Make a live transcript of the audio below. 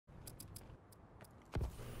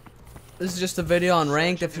This is just a video on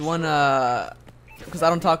ranked if you wanna, because I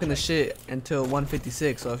don't talk in the shit until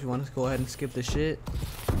 156. So if you want to go ahead and skip the shit,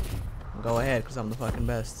 go ahead, because I'm the fucking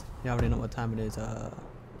best. You already know what time it is.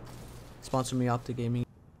 Sponsor me, Optic Gaming.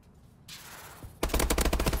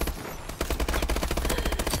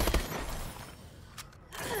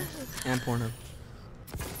 And Pornhub.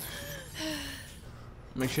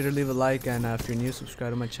 Make sure to leave a like, and if you're new,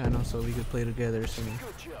 subscribe to my channel so we can play together soon.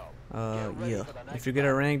 Yeah. If you get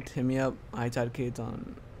a ranked, hit me up. HighTideKidz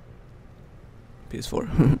on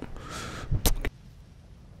PS4.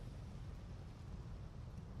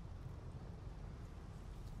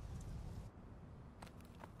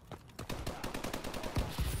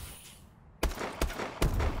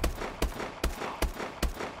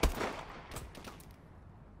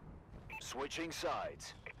 Switching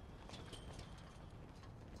sides.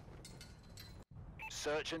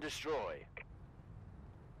 Search and destroy.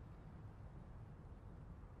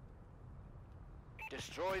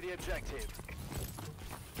 Destroy the objective.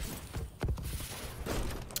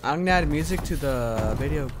 I'm gonna add music to the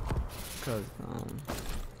video, cause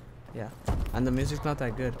yeah, and the music's not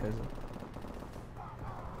that good, cause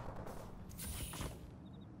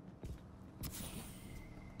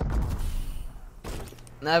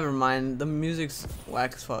never mind, the music's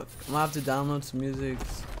whack as fuck. I'm gonna have to download some music.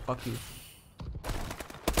 Fuck you.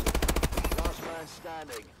 Last man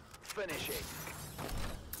standing. Finish it.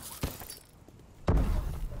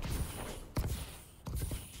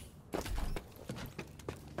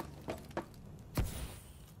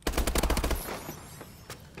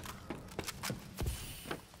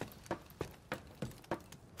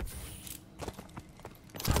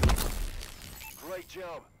 Great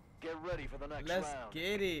job. Get ready for the next round. Let's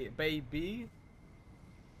get it, baby.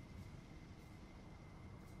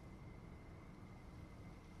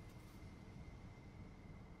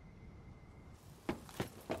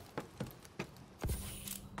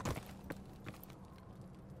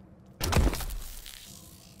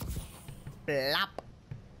 Blap.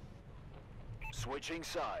 Switching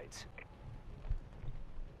sides.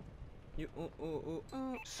 You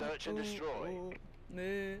Search and destroy.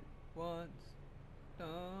 It once.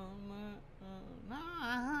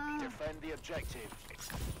 Defend the objective.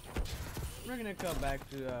 We're gonna come back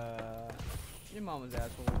to your mama's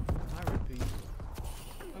asshole. I repeat.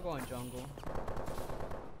 I'm going jungle.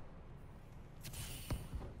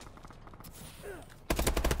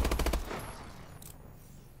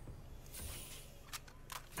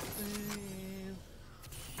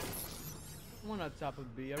 One on top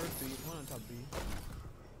of B. I repeat. One on top B.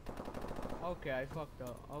 Okay, I fucked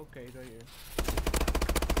up. Okay, he's right here.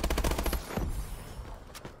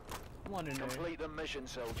 One in there. Complete the mission,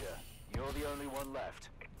 soldier. You're the only one left.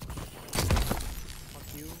 Fuck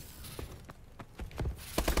you.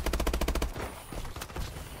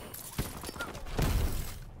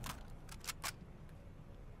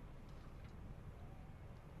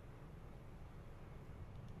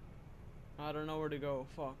 I don't know where to go.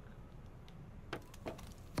 Fuck.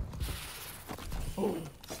 Oh.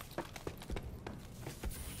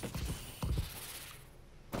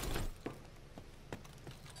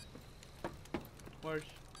 Where's?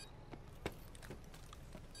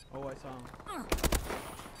 Oh, I saw him.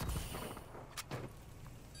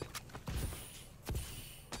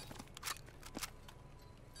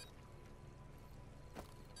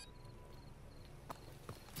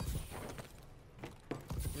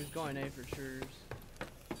 He's going A for sure.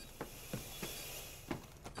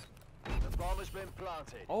 The bomb has been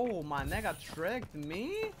planted. Oh, my nigga tricked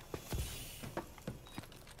me?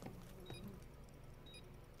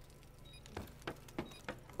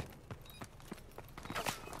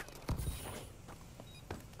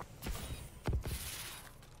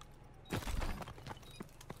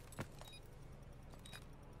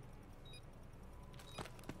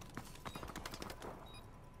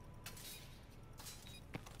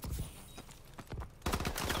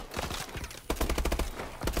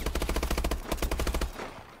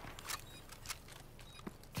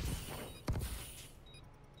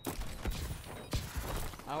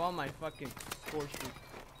 I want my fucking score streak.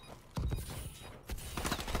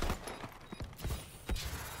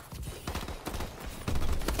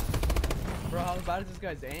 Bro, how bad is this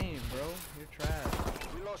guy's aim, bro? You're trash.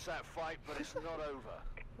 We lost that fight, but it's not over.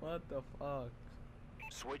 What the fuck?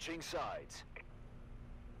 Switching sides.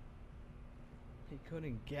 He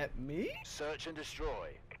couldn't get me? Search and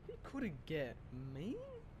destroy. He couldn't get me?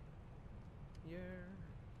 Yeah.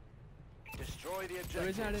 Destroy the The objective.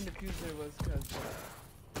 reason I didn't defuse it was because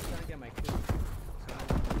I was trying to get my kill. So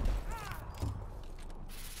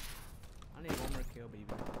I need one more kill, baby.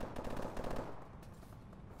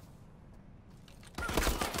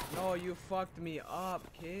 No, you fucked me up,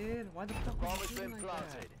 kid. Why the fuck Bomb was has you been doing like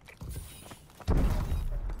planted. that?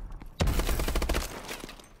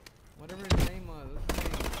 Whatever his name was, what's his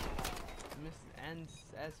name? Miss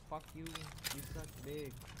S, fuck you. You suck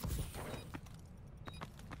big.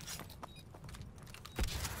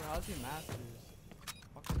 Bro, how's your masters?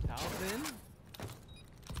 Fucking 1,000?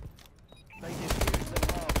 They defused the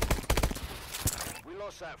bomb. We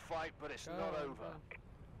lost that fight, but it's not over.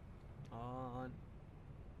 On.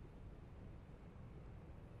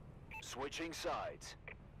 Switching sides.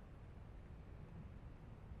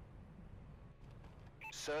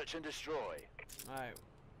 Search and destroy. Alright.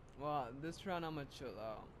 Well, this round I'm gonna chill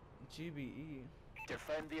out. GBE.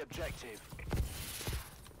 Defend the objective.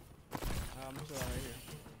 I'm gonna chill out right here.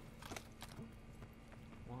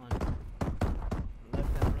 100.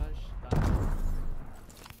 Left hand rush. Down.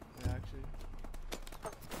 Yeah, actually.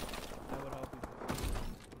 That would help you.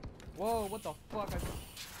 Whoa, what the fuck?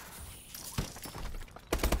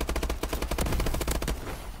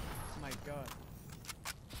 Oh my god.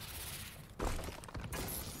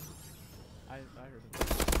 I heard him.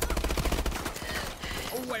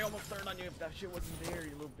 Oh, I almost turned on you if that shit wasn't there,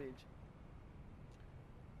 you little bitch.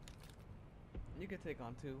 You could take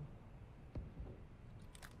on 2.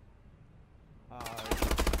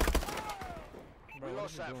 Bro, We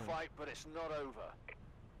lost that fight, but it's not over.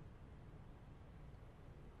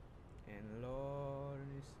 And Lord,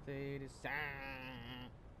 you stay the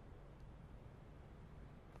same.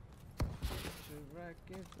 Your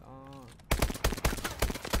rackets on.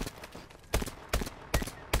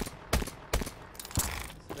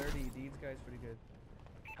 It's 30. These guys pretty good.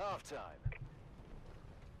 Half time.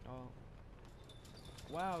 Oh.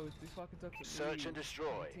 Wow, these fucking sucks at Search and destroy.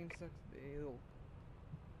 My team sucks. Ew.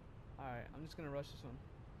 Alright, I'm just gonna rush this one.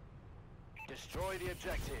 Destroy the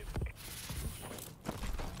objective.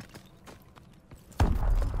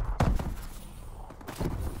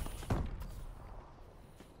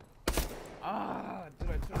 Ah, dude,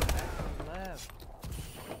 I took it back on the left.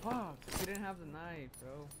 Fuck, he didn't have the knife,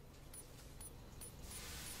 bro.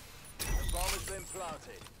 The bomb has been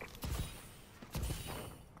planted.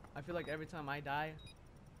 I feel like every time I die,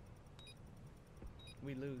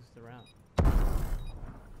 we lose the round.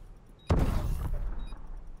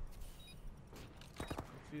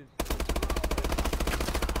 Refuse.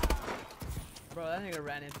 Bro, that nigga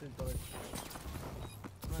ran into his bullet.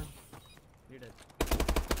 Come on. You're dead.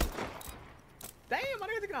 Damn, my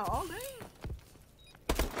nigga taking out all day.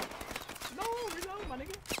 No, reload, my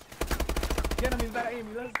nigga. Get him, he's better aim.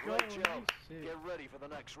 Let's go. Great job. Nice shit. Get ready for the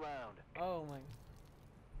next round. Oh my.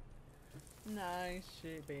 Nice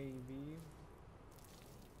shit, baby.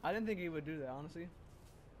 I didn't think he would do that, honestly.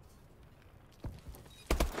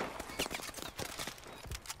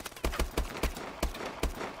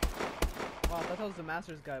 Wow, I thought that was the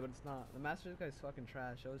Masters guy, but it's not. The Masters guy is fucking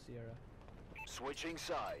trash. Show Sierra. Switching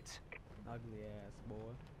sides. Ugly ass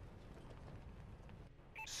boy.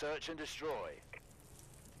 Search and destroy.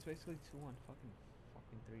 It's basically 2-1 fucking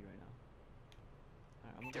 3 right now.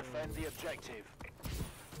 Alright, I'm gonna Defend the objective.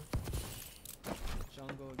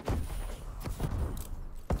 jungle again.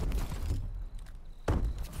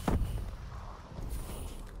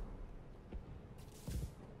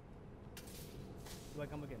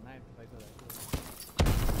 Like I'm gonna get knifed if I go that quick.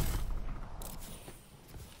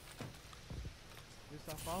 Dude,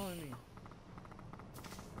 stop following me.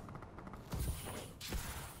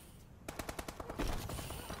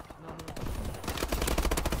 No.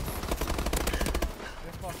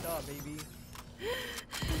 You're fucked up, baby.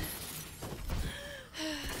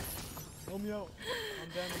 Help me out. I'm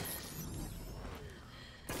damaged.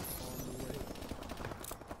 On the way.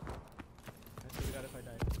 I swear to God if I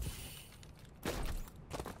die.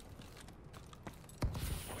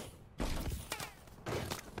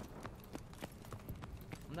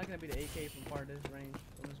 I'm not gonna be the AK from far this range.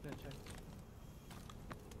 I'm just gonna check.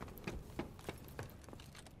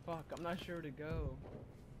 Fuck, I'm not sure where to go.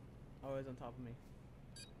 Oh, it's on top of me.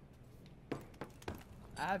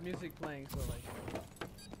 I have music playing, so like,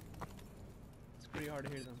 it's pretty hard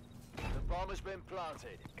to hear them. The bomb has been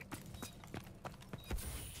planted.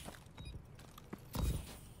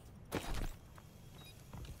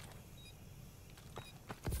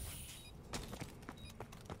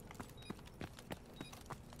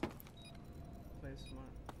 Play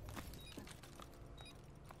smart.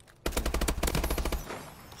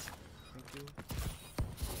 Thank you.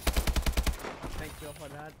 Thank you for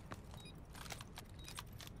that.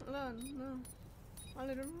 No. A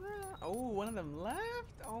little run. Oh, one of them left?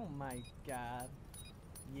 Oh my god.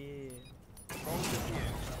 Yeah. Bomb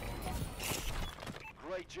defused.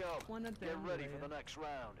 Great job. One of Get them ready for the left. next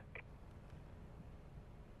round.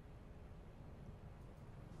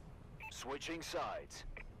 Switching sides.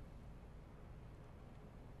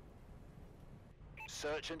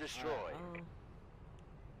 Search and destroy.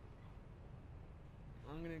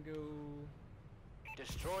 I'm gonna go.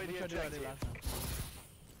 Destroy the objective.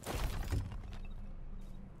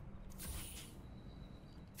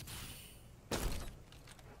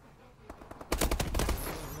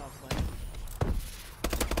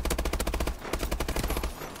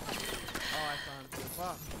 Oh, I found two.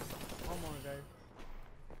 Fuck. One more, guys.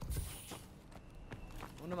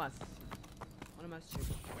 Uno más,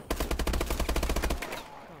 chico.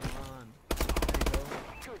 Come on. There you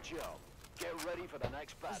go. Good job. Get ready for the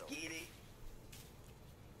next battle. Let's get it.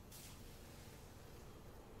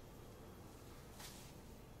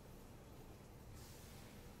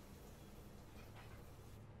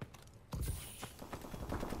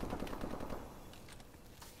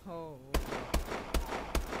 Oh.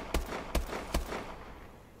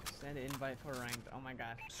 Send an invite for ranked. Oh my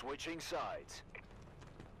god. Switching sides.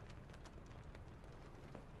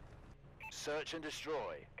 Search and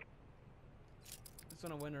destroy. Just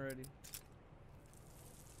wanna win already.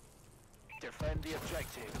 Defend the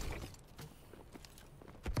objective.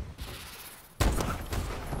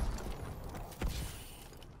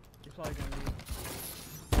 You're probably gonna leave.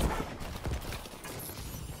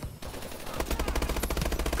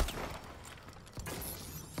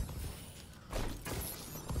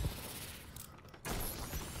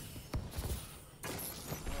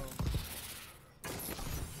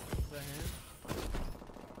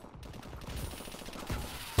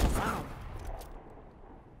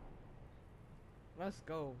 Let's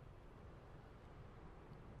go.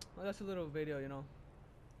 Well, that's a little video, you know.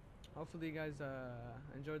 Hopefully you guys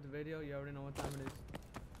enjoyed the video. You already know what time it is.